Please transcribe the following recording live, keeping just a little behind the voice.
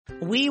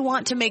We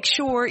want to make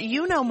sure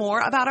you know more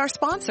about our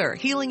sponsor,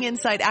 Healing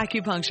Insight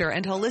Acupuncture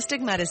and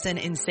Holistic Medicine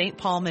in St.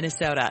 Paul,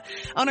 Minnesota.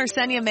 Owner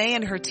Senya May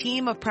and her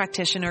team of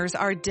practitioners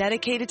are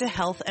dedicated to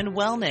health and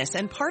wellness,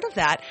 and part of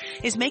that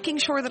is making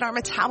sure that our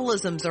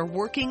metabolisms are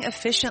working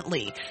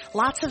efficiently.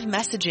 Lots of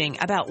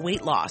messaging about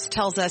weight loss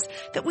tells us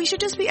that we should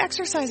just be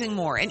exercising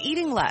more and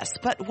eating less.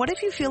 But what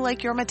if you feel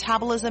like your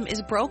metabolism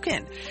is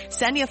broken?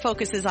 Senya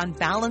focuses on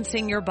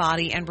balancing your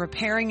body and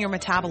repairing your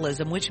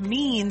metabolism, which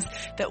means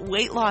that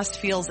weight loss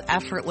feels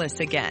effortless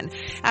again.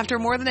 After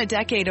more than a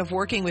decade of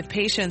working with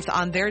patients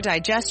on their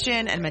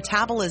digestion and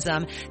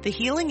metabolism, the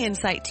Healing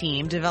Insight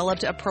team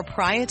developed a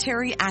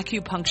proprietary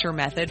acupuncture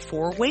method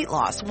for weight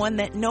loss, one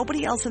that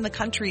nobody else in the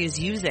country is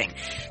using.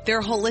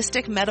 Their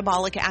holistic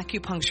metabolic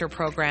acupuncture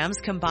programs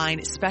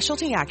combine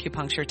specialty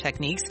acupuncture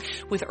techniques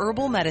with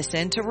herbal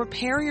medicine to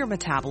repair your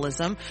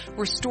metabolism,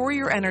 restore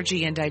your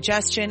energy and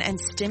digestion, and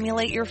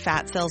stimulate your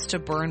fat cells to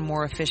burn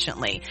more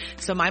efficiently.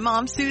 So my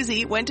mom,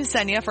 Susie, went to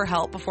Senya for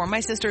help before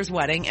my sister's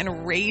wedding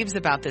and raves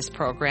about this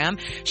program.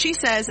 She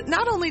says,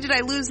 not only did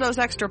I lose those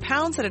extra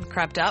pounds that had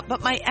crept up,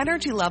 but my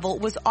energy level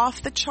was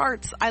off the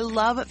charts. I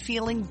love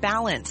feeling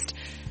balanced.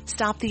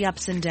 Stop the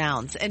ups and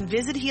downs and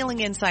visit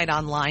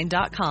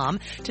healinginsightonline.com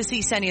to see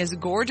Senya's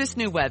gorgeous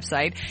new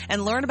website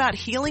and learn about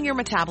healing your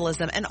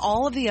metabolism and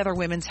all of the other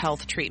women's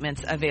health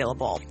treatments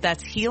available.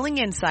 That's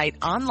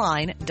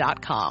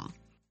healinginsightonline.com.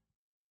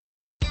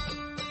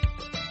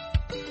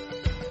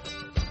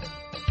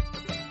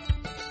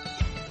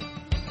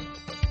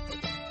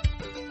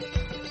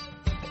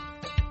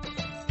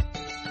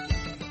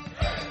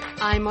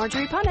 I'm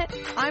Marjorie Punnett.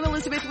 I'm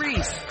Elizabeth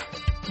Reese.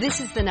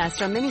 This is The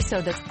Nest, our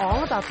mini-show that's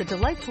all about the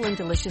delightful and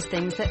delicious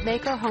things that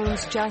make our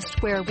homes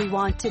just where we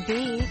want to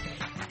be.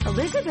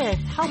 Elizabeth,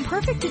 how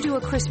perfect to do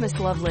a Christmas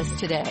love list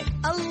today.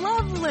 A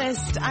love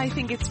list. I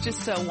think it's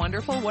just so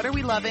wonderful. What are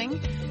we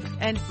loving?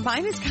 And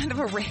mine is kind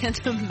of a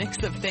random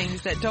mix of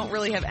things that don't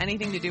really have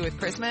anything to do with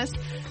Christmas.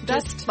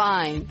 That's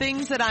fine.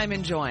 Things that I'm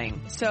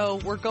enjoying. So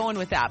we're going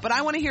with that. But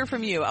I want to hear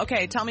from you.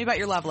 Okay, tell me about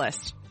your love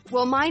list.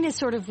 Well, mine is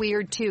sort of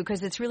weird, too,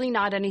 because it's really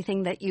not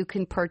anything that you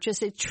can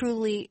purchase. It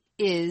truly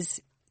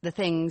is the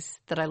things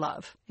that I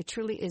love. It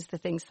truly is the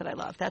things that I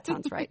love. That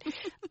sounds right.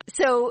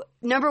 So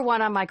number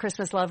one on my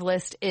Christmas love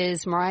list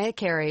is Mariah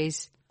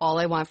Carey's All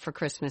I Want for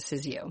Christmas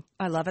Is You.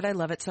 I love it. I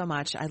love it so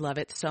much. I love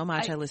it so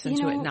much. I listen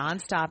to it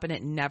nonstop, and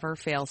it never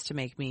fails to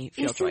make me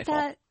feel joyful. Isn't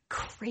that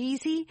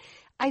crazy?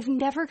 I've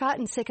never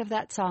gotten sick of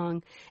that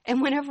song.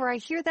 And whenever I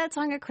hear that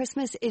song at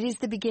Christmas, it is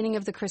the beginning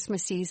of the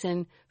Christmas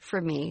season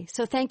for me.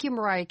 So thank you,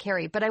 Mariah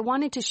Carey. But I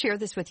wanted to share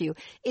this with you.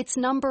 It's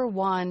number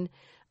one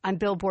on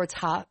Billboard's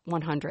Hot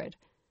 100.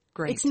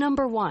 Great. It's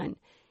number one.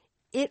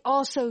 It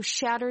also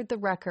shattered the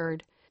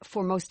record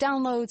for most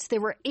downloads.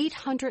 There were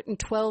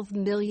 812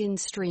 million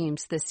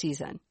streams this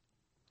season.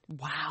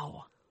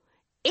 Wow.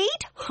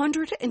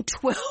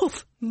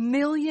 812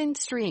 million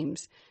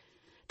streams.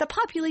 The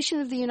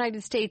population of the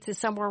United States is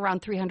somewhere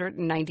around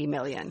 390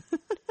 million.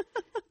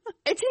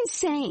 It's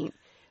insane.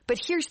 But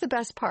here's the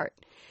best part.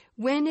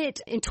 When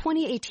in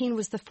 2018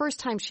 was the first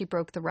time she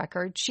broke the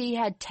record, she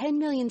had 10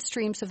 million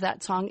streams of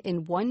that song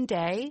in one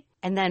day.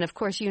 And then, of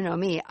course, you know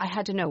me, I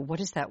had to know, what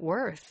is that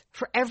worth?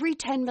 For every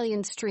 10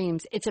 million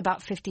streams, it's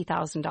about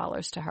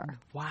 $50,000 to her.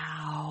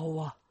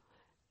 Wow.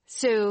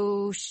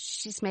 So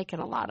she's making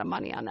a lot of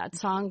money on that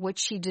song, which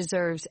she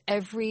deserves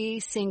every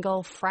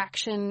single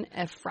fraction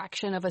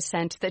of a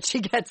cent that she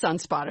gets on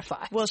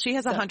Spotify. Well, she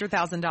has a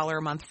 $100,000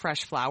 a month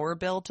fresh flower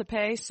bill to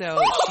pay,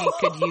 so she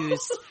could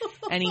use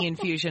any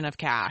infusion of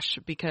cash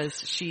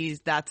because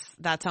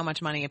that's how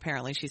much money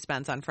apparently she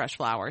spends on fresh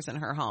flowers in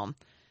her home.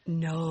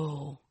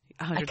 No.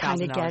 $100,000 I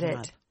kind of get a it.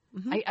 month.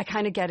 Mm-hmm. I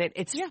kind of get it.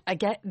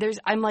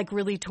 I'm like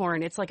really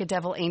torn. It's like a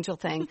devil angel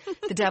thing.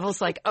 The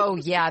devil's like, oh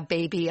yeah,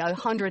 baby,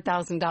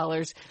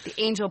 $100,000.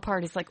 The angel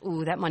part is like,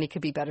 ooh, that money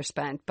could be better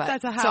spent. But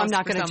that's a house so I'm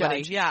not going to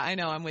judge. Yeah, I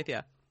know. I'm with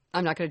you.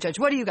 I'm not going to judge.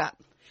 What do you got?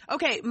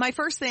 Okay, my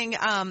first thing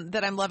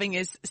that I'm loving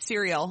is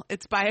cereal.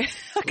 It's by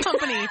a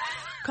company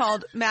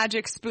called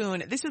Magic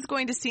Spoon. This is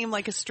going to seem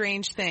like a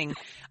strange thing,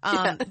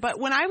 but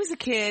when I was a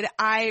kid,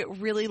 I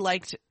really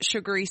liked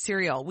sugary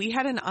cereal. We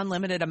had an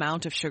unlimited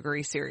amount of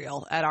sugary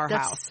cereal at our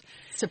house.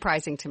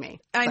 Surprising to me.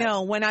 I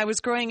know. When I was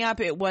growing up,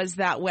 it was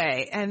that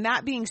way. And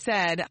that being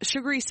said,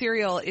 sugary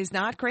cereal is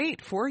not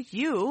great for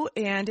you,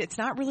 and it's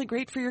not really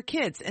great for your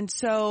kids. And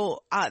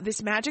so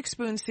this Magic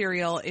Spoon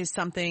cereal is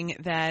something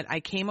that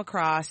I came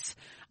across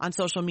on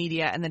social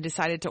media and then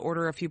decided to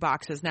order a few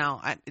boxes.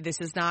 Now,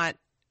 this is not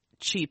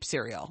cheap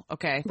cereal,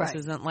 okay? Right.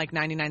 This isn't like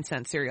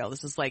 99-cent cereal.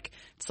 This is like,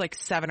 it's like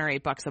 $7 or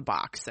 $8 a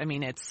box. I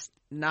mean, it's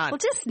not. Well,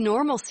 just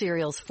normal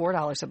cereal's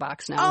 $4 a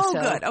box now. Oh,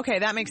 so. Good. Okay,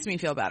 that makes me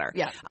feel better.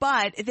 Yeah.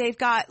 But they've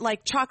got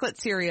like chocolate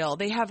cereal.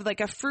 They have like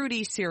a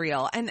fruity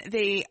cereal, and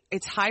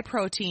it's high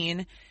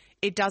protein.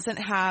 It doesn't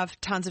have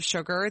tons of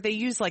sugar. They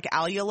use like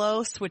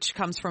allulose, which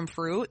comes from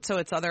fruit, so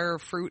it's other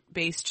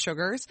fruit-based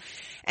sugars.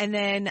 And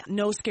then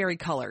no scary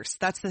colors.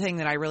 That's the thing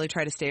that I really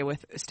try to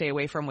stay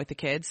away from with the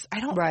kids.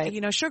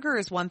 Sugar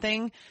is one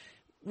thing.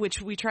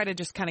 which we try to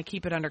just kind of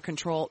keep it under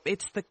control.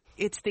 It's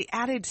the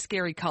added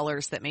scary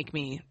colors that make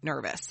me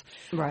nervous.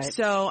 Right.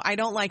 So I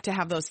don't like to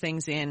have those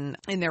things in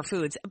their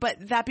foods.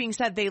 But that being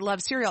said, they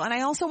love cereal. And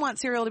I also want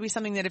cereal to be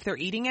something that if they're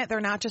eating it, they're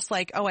not just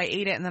like, oh, I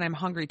ate it and then I'm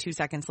hungry 2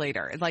 seconds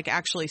later. It like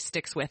actually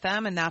sticks with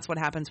them. And that's what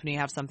happens when you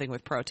have something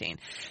with protein.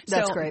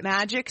 That's so great.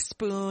 Magic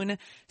Spoon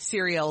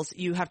cereals,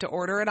 you have to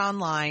order it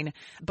online.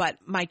 But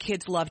my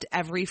kids loved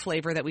every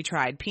flavor that we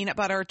tried. Peanut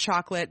butter,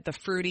 chocolate, the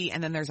fruity,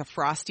 and then there's a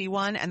frosty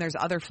one. And there's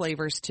other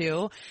flavors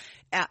too.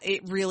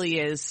 It really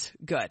is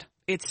good.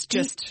 It's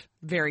just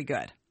very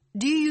good.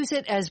 Do you use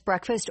it as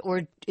breakfast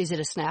or is it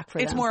a snack for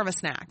them? It's more of a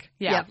snack.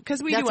 Yeah.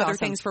 Because we do other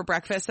things for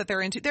breakfast that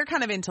they're into. They're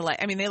kind of into like,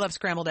 I mean, they love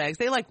scrambled eggs.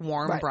 They like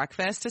warm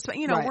breakfast.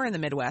 You know, we're in the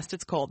Midwest.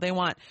 It's cold. They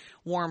want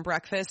warm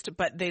breakfast,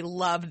 but they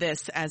love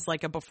this as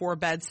like a before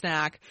bed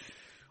snack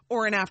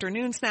or an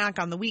afternoon snack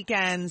on the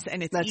weekends.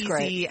 And it's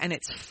easy and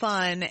it's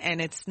fun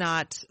and it's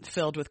not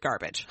filled with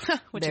garbage,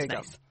 which is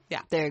nice.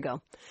 Yeah. There you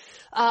go.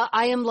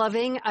 I am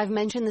loving, I've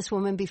mentioned this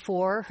woman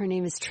before. Her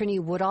name is Trini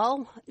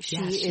Woodall.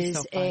 She's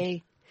so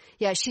fun.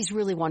 She's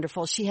really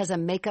wonderful. She has a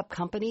makeup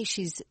company.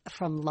 She's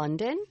from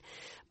London.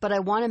 But I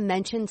want to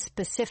mention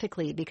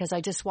specifically because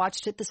I just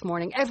watched it this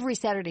morning, every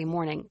Saturday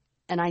morning.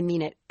 And I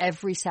mean it,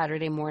 every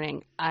Saturday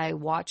morning, I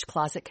watch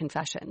Closet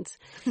Confessions,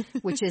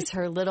 which is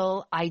her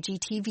little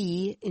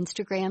IGTV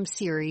Instagram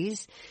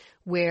series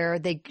where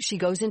she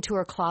goes into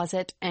her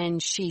closet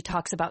and she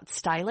talks about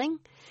styling.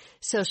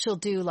 So she'll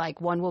do like,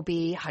 one will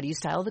be, how do you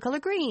style the color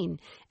green?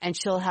 And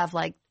she'll have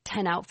like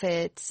 10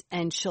 outfits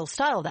and she'll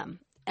style them.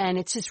 And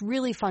it's just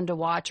really fun to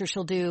watch. Or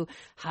she'll do,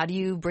 how do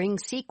you bring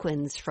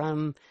sequins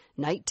from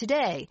night to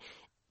day?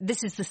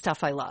 This is the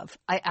stuff I love.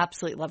 I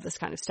absolutely love this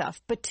kind of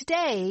stuff. But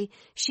today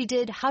she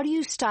did, how do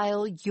you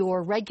style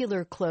your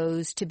regular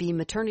clothes to be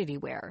maternity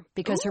wear?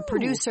 Because her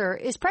producer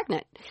is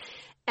pregnant.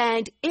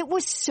 And it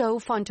was so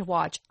fun to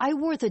watch. I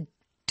wore the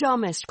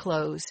dumbest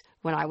clothes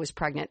when I was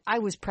pregnant. I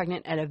was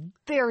pregnant at a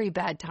very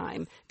bad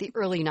time, the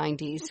early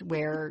 90s,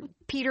 where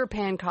Peter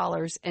Pan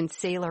collars and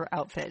sailor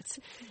outfits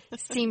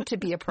seemed to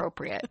be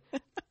appropriate.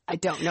 I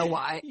don't know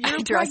why.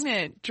 You're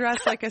pregnant.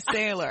 Dressed like a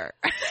sailor.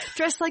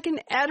 Dressed like an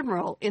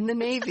admiral in the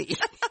Navy.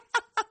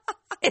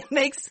 It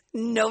makes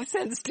no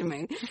sense to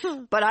me.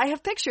 But I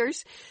have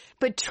pictures.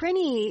 But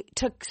Trini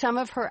took some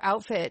of her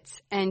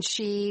outfits and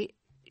she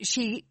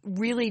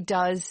really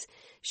does.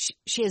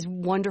 She has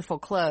wonderful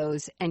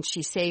clothes and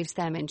she saves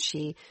them and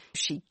she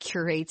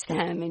curates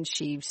them and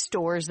she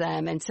stores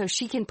them. And so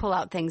she can pull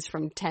out things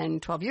from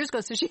 10, 12 years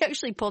ago. So she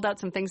actually pulled out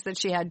some things that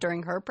she had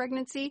during her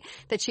pregnancy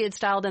that she had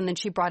styled. And then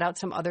she brought out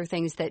some other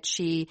things that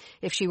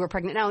if she were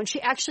pregnant now, and she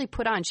actually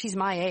put on, she's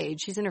my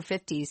age, she's in her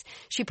 50s.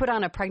 She put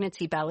on a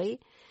pregnancy belly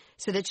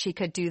so that she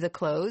could do the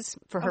clothes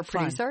for her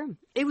producer.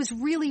 It was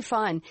really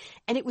fun.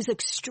 And it was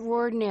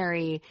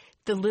extraordinary,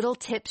 the little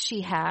tips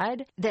she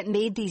had that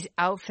made these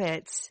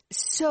outfits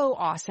so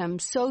awesome,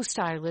 so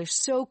stylish,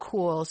 so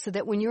cool, so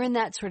that when you're in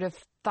that sort of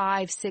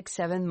 5, 6,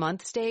 7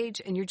 month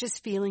stage and you're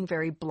just feeling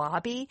very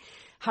blobby,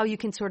 how you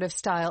can sort of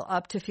style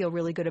up to feel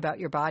really good about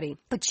your body.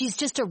 But she's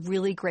just a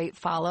really great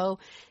follow.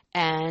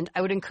 And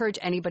I would encourage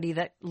anybody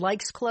that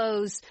likes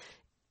clothes,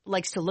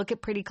 likes to look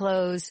at pretty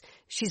clothes.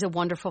 She's a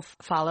wonderful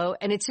follow.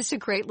 And it's just a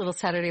great little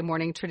Saturday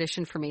morning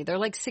tradition for me. They're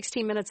like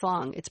 16 minutes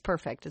long. It's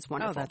perfect. It's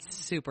wonderful. Oh, that's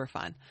super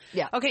fun.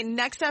 Yeah. Okay.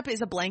 Next up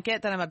is a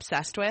blanket that I'm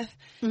obsessed with,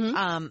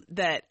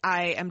 that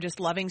I am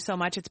just loving so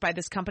much. It's by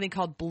this company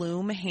called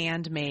Bloom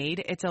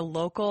Handmade. It's a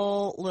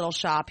local little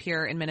shop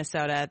here in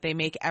Minnesota. They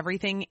make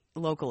everything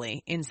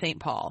locally in St.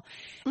 Paul.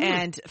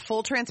 And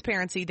full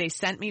transparency, they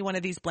sent me one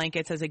of these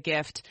blankets as a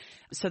gift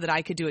so that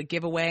I could do a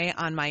giveaway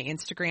on my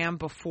Instagram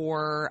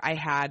before I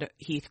had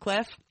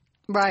Heathcliff.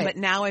 Right. But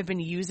now I've been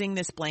using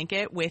this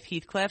blanket with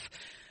Heathcliff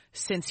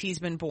since he's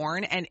been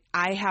born, and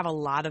I have a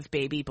lot of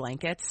baby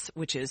blankets,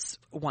 which is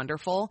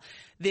wonderful.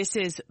 This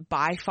is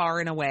by far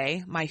and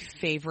away my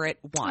favorite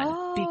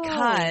one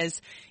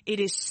because it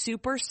is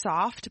super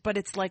soft, but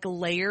it's like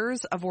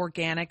layers of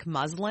organic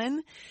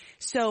muslin.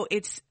 So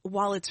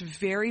while it's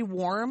very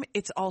warm,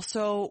 it's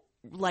also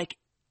like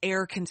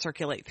air can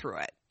circulate through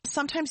it.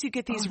 Sometimes you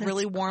get these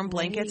really warm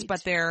blankets,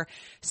 but they're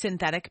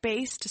synthetic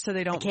based, so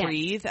they don't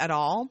breathe at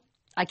all.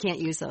 I can't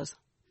use those.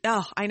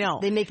 Oh, I know.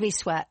 They make me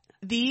sweat.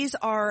 These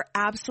are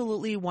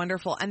absolutely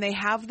wonderful, and they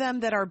have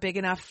them that are big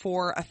enough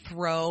for a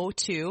throw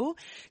too.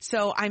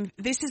 So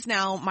this is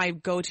now my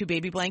go-to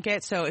baby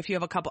blanket. So if you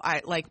have a couple,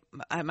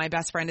 my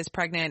best friend is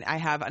pregnant. I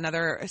have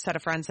another set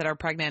of friends that are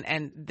pregnant,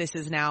 and this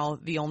is now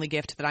the only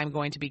gift that I'm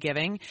going to be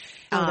giving.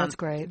 Oh, that's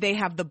great. They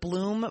have the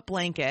Bloom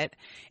blanket,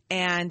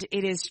 and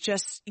it is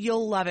just,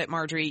 you'll love it,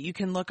 Marjorie. You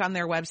can look on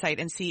their website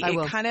and see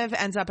it kind of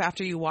ends up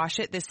after you wash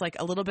it, this like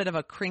a little bit of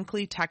a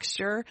crinkly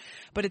texture,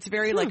 but it's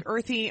very like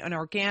earthy and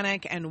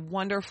organic and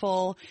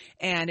wonderful,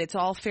 and it's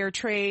all fair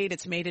trade.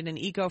 It's made in an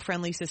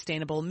eco-friendly,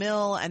 sustainable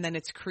mill, and then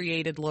it's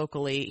created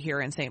locally here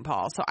in St.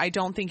 Paul. So I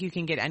don't think you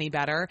can get any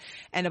better.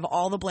 And of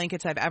all the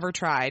blankets I've ever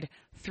tried,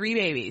 3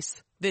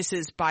 babies, this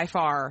is by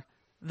far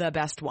the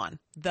best one.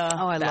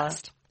 The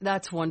best.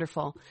 That's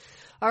wonderful.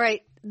 All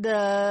right.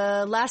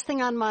 The last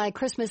thing on my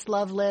Christmas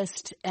love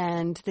list,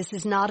 and this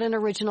is not an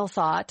original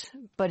thought,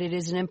 but it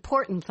is an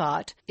important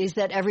thought, is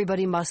that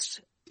everybody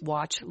must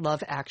watch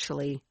Love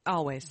Actually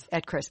Always.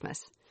 at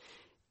Christmas.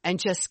 And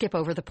just skip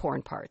over the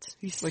porn parts,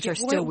 which are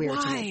still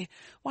weird to me.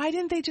 Why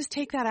didn't they just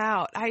take that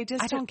out? I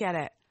don't get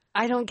it.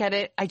 I don't get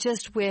it. I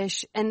just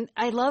wish. And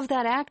I love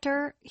that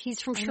actor. He's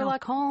from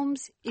Sherlock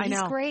Holmes.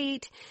 He's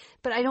great.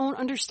 But I don't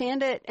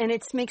understand it. And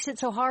it makes it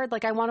so hard.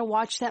 Like, I want to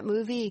watch that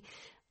movie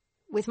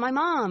with my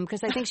mom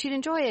because I think she'd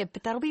enjoy it.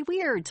 But that'll be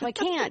weird. So I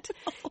can't.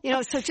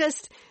 So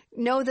just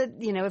know that,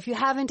 if you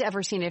haven't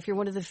ever seen it, if you're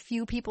one of the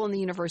few people in the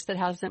universe that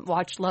hasn't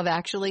watched Love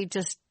Actually,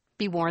 just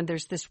be warned,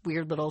 there's this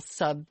weird little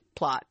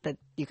subplot that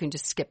you can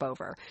just skip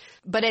over.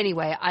 But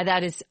anyway,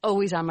 that is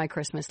always on my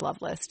Christmas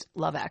love list,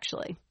 Love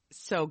Actually.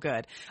 So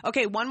good.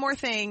 Okay, one more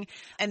thing,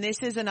 and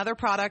this is another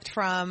product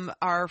from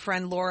our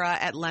friend Laura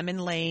at Lemon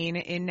Lane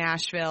in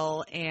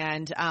Nashville,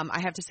 and I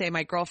have to say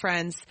my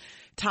girlfriends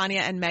Tanya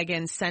and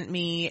Megan sent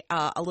me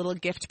a little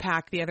gift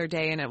pack the other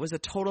day, and it was a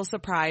total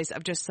surprise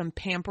of just some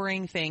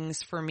pampering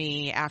things for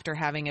me after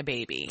having a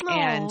baby. Aww.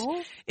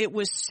 And it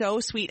was so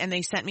sweet, and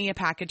they sent me a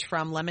package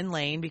from Lemon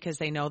Lane because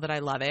they know that I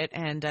love it,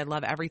 and I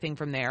love everything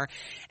from there.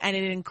 And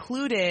it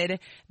included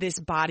this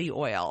body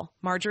oil.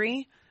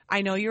 Marjorie,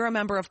 I know you're a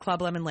member of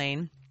Club Lemon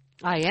Lane.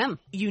 I am.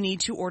 You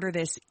need to order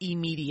this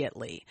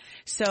immediately.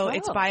 So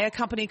it's by a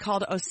company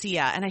called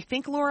Osea, and I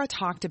think Laura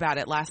talked about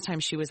it last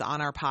time she was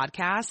on our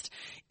podcast.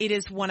 It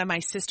is one of my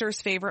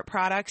sister's favorite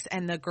products,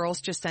 and the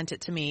girls just sent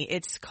it to me.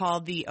 It's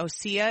called the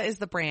Osea is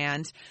the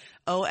brand,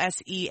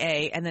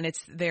 OSEA, and then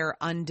it's their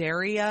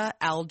Undaria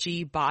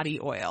Algae Body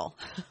Oil,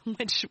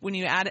 which when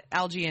you add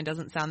algae in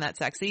doesn't sound that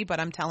sexy, but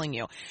I'm telling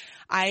you,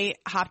 I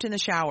hopped in the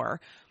shower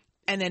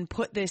and then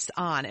put this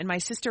on. And my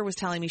sister was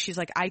telling me, she's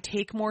like, I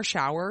take more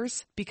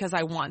showers because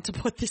I want to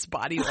put this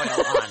body oil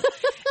on.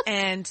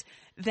 And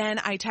then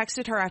I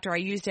texted her after I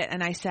used it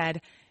and I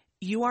said,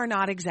 you are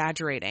not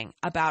exaggerating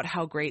about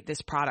how great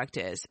this product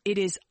is. It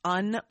is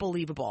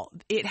unbelievable.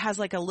 It has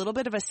like a little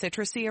bit of a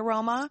citrusy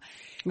aroma.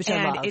 Which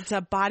I love. It's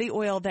a body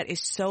oil that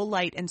is so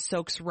light and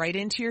soaks right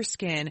into your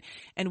skin.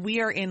 And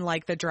we are in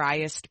like the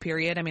driest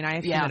period. I mean, I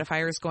have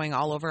humidifiers going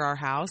all over our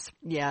house.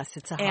 Yes,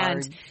 it's hard.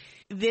 And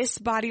this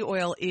body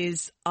oil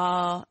is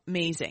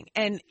amazing.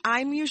 And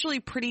I'm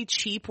usually pretty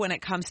cheap when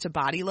it comes to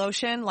body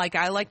lotion. Like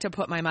I like to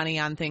put my money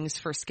on things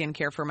for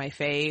skincare for my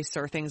face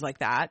or things like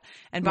that.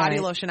 And body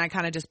lotion, I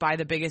kind of just buy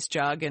the biggest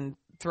jug and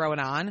throw it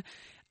on.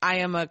 I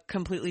am a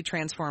completely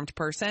transformed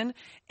person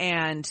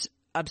and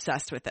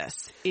obsessed with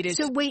this. It is.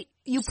 So wait,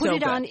 you put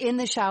it on in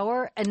the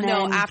shower and then?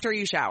 No, after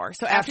you shower.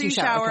 So after you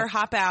shower, okay.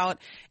 Hop out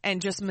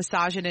and just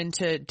massage it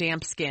into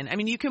damp skin. I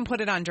mean, you can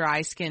put it on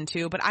dry skin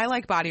too, but I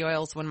like body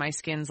oils when my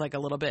skin's like a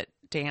little bit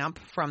damp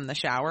from the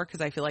shower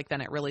because I feel like then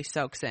it really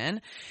soaks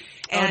in.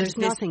 And there's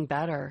nothing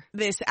better.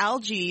 This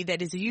algae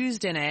that is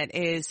used in it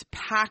is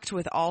packed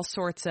with all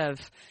sorts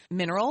of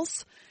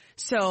minerals.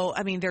 So,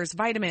 I mean, there's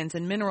vitamins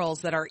and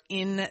minerals that are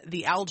in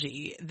the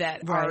algae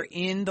that are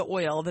in the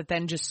oil that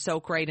then just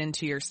soak right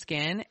into your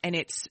skin, and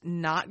it's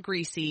not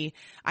greasy.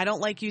 I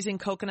don't like using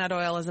coconut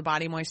oil as a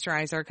body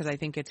moisturizer because I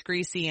think it's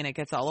greasy and it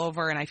gets all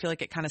over, and I feel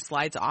like it kind of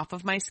slides off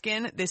of my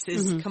skin. This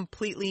is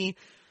completely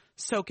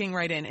soaking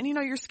right in. And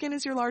your skin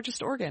is your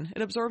largest organ.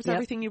 It absorbs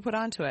everything you put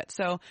onto it.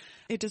 So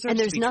it deserves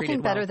to be treated well. And there's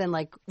nothing better than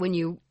like when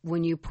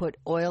you put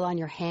oil on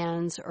your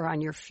hands or on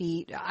your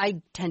feet.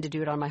 I tend to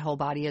do it on my whole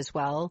body as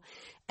well.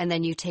 And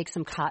then you take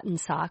some cotton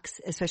socks,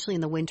 especially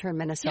in the winter in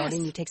Minnesota,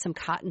 and you take some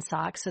cotton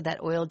socks so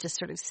that oil just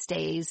sort of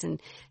stays and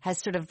has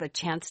sort of a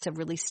chance to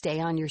really stay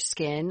on your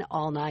skin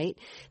all night.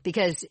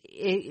 Because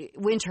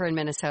winter in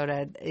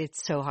Minnesota,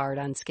 it's so hard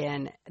on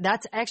skin.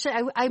 That's actually,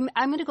 I'm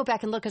going to go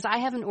back and look because I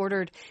haven't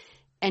ordered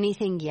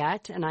anything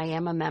yet, and I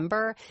am a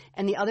member.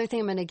 And the other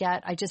thing I'm going to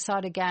get, I just saw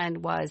it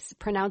again, was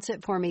pronounce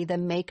it for me, the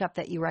makeup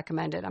that you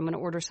recommended. I'm going to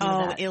order some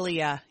of that. Oh,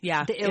 Ilia.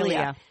 Yeah. The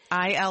Ilia.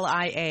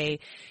 Ilia.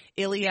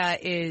 Ilia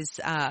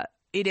is,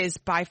 it is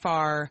by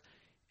far,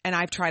 and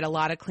I've tried a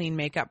lot of clean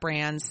makeup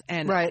brands,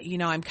 and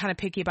I'm kind of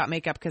picky about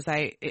makeup because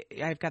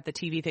I've got the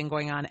TV thing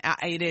going on.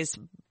 It is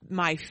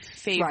my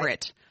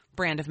favorite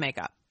brand of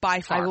makeup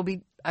by far.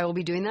 I will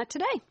be doing that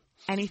today.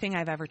 Anything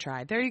I've ever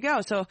tried. There you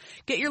go. So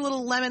get your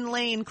little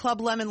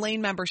Club Lemon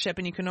Lane membership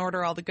and you can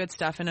order all the good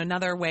stuff, and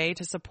another way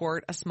to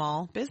support a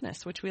small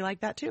business, which we like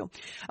that too.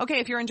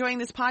 Okay. If you're enjoying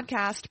this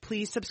podcast,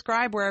 please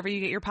subscribe wherever you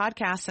get your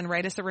podcasts and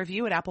write us a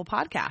review at Apple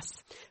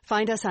Podcasts.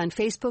 Find us on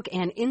Facebook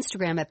and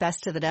Instagram at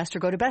Best to the Nest, or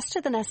go to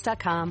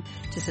besttothenest.com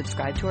to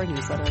subscribe to our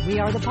newsletter. We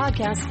are the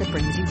podcast that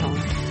brings you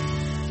home.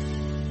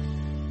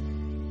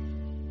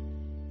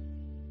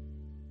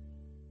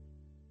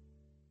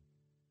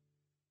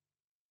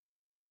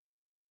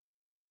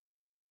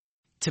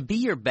 To be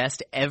your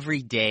best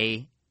every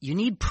day, you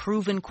need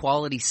proven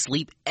quality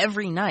sleep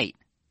every night.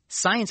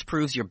 Science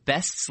proves your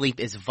best sleep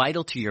is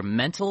vital to your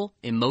mental,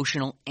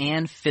 emotional,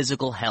 and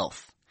physical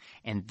health.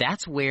 And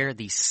that's where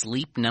the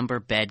Sleep Number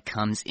bed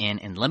comes in.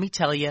 And let me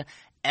tell you,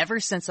 ever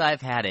since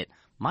I've had it,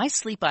 my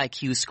sleep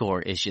IQ score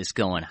is just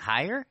going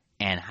higher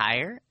and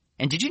higher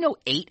And did you know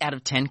 8 out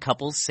of 10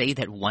 couples say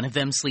that one of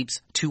them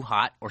sleeps too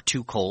hot or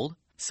too cold?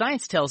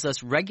 Science tells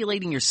us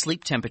regulating your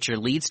sleep temperature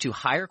leads to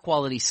higher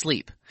quality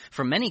sleep.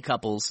 For many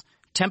couples,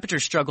 temperature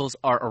struggles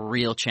are a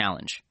real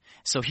challenge.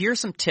 So here are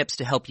some tips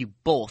to help you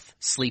both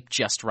sleep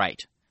just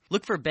right.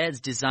 Look for beds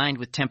designed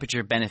with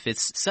temperature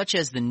benefits such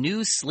as the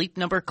new Sleep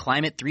Number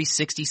Climate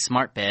 360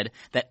 smart bed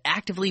that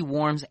actively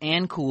warms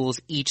and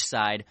cools each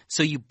side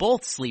so you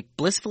both sleep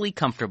blissfully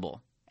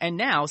comfortable. And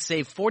now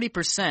save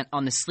 40%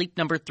 on the Sleep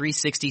Number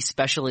 360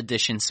 Special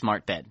Edition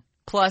smart bed.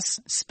 Plus,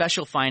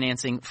 special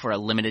financing for a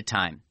limited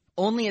time.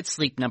 Only at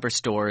Sleep Number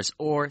stores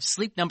or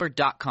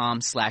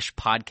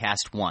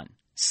sleepnumber.com/podcast1.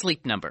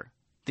 Sleep Number,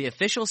 the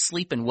official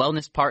sleep and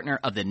wellness partner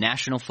of the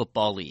National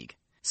Football League.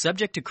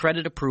 Subject to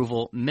credit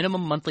approval,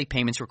 minimum monthly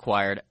payments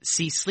required.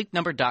 See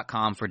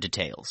sleepnumber.com for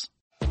details.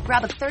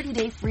 Grab a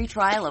 30-day free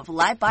trial of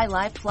Live by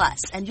Live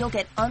Plus, and you'll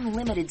get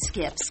unlimited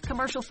skips,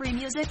 commercial-free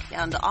music,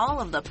 and all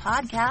of the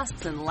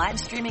podcasts and live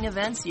streaming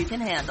events you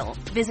can handle.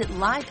 Visit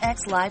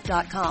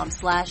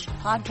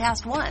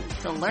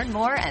livexlive.com/podcast1 to learn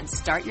more and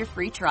start your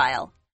free trial.